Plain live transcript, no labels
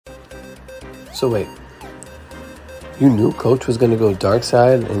So wait, you knew Coach was gonna go dark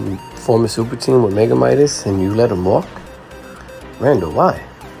side and form a super team with Mega Midas and you let him walk? Randall, why?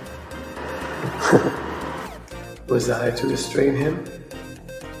 Was I to restrain him?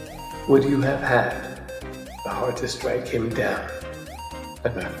 Would you have had the heart to strike him down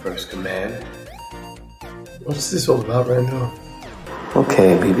at my first command? What's this all about, Randall?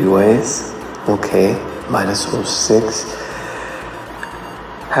 Okay, BB Ways. Okay, Midas 06.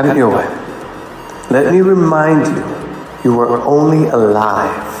 Have it your way. Let me remind you, you were only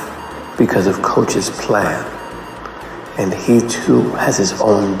alive because of Coach's plan. And he too has his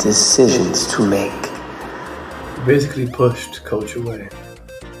own decisions to make. You basically pushed Coach away.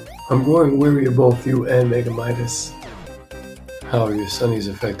 I'm growing weary of both you and Mega Midas. How are your sunnies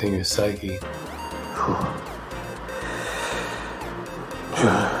affecting your psyche?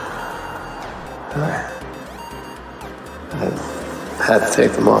 I had to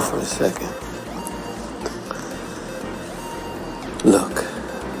take them off for a second. Look,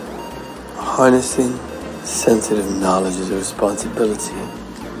 harnessing sensitive knowledge is a responsibility.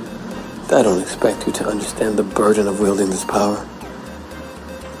 I don't expect you to understand the burden of wielding this power.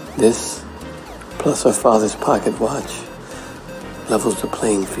 This, plus our father's pocket watch, levels the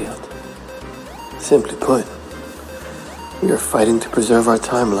playing field. Simply put, we are fighting to preserve our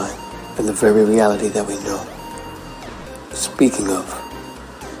timeline and the very reality that we know. Speaking of,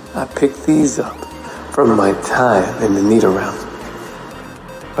 I picked these up from my time in the Nita realm.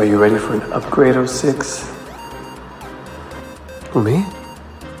 Are you ready for an upgrade, 06? Who, me?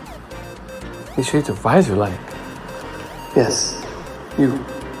 You shaped a visor like. Yes, you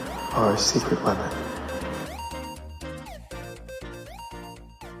are a secret weapon.